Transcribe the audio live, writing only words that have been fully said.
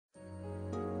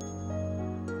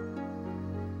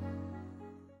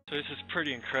So this is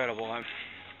pretty incredible. I'm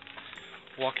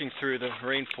walking through the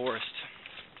rainforest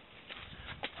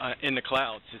in the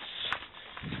clouds.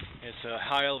 It's a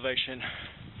high elevation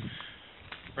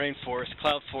rainforest,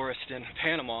 cloud forest in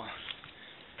Panama.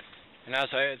 And as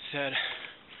I had said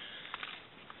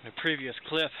in a previous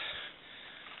clip,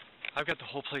 I've got the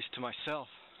whole place to myself.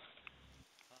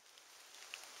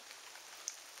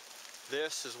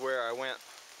 This is where I went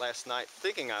last night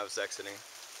thinking I was exiting.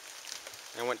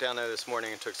 I went down there this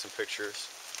morning and took some pictures.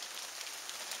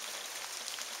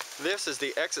 This is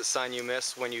the exit sign you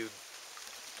miss when you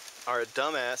are a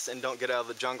dumbass and don't get out of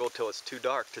the jungle till it's too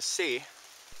dark to see.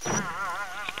 So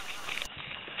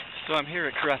I'm here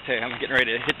at Karate. I'm getting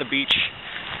ready to hit the beach.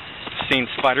 Seen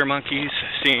spider monkeys,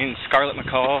 seen scarlet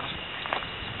macaw.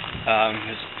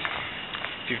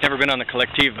 If you've never been on the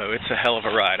Colectivo, it's a hell of a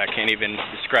ride. I can't even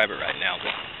describe it right now.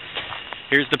 But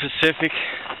here's the Pacific,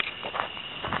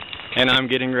 and I'm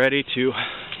getting ready to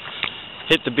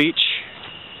hit the beach,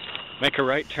 make a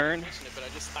right turn.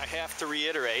 But I have to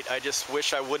reiterate, I just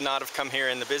wish I would not have come here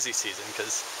in the busy season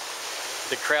because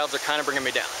the crowds are kind of bringing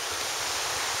me down.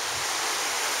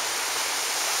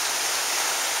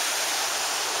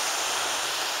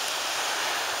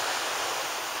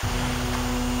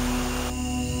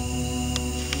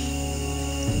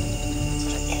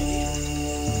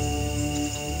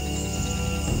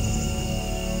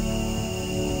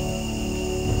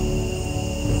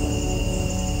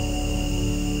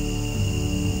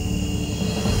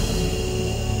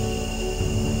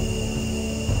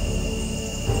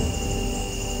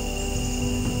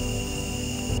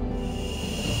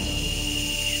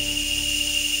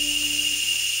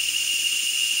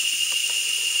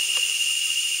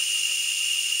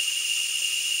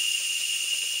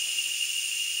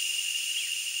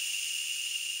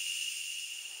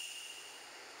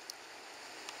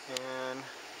 And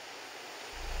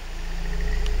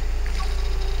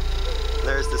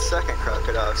there's the second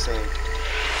crocodile I've seen.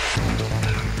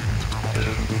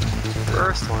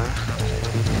 First one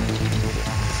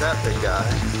is that big guy.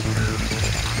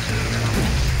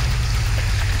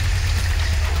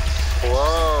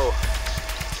 Whoa!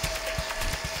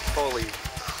 Holy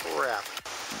crap.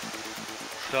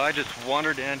 So I just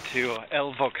wandered into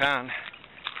El Volcan,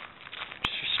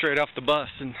 just straight off the bus,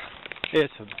 and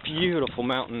it's a beautiful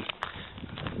mountain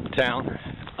town,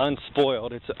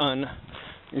 unspoiled. It's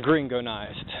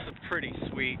ungringonized. It's a pretty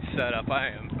sweet setup.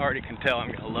 I already can tell I'm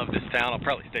going to love this town. I'll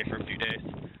probably stay for a few days.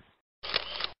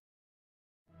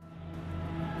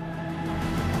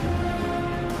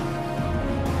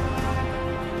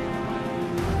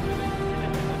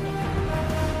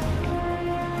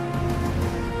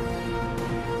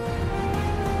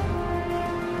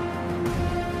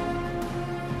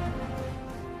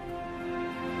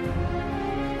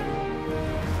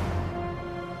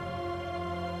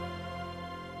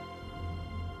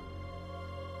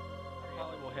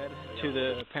 Head to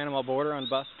the Panama border on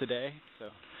bus today, so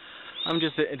I'm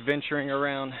just adventuring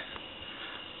around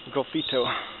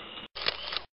Golfito.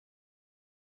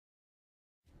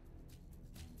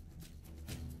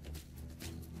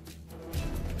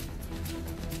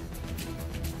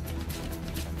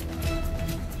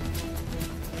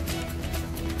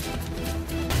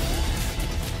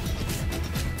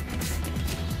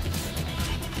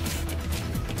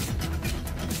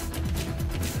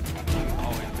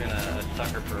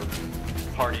 Sucker for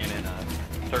partying in a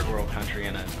third world country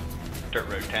in a dirt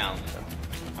road town, so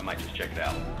I might just check it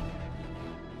out.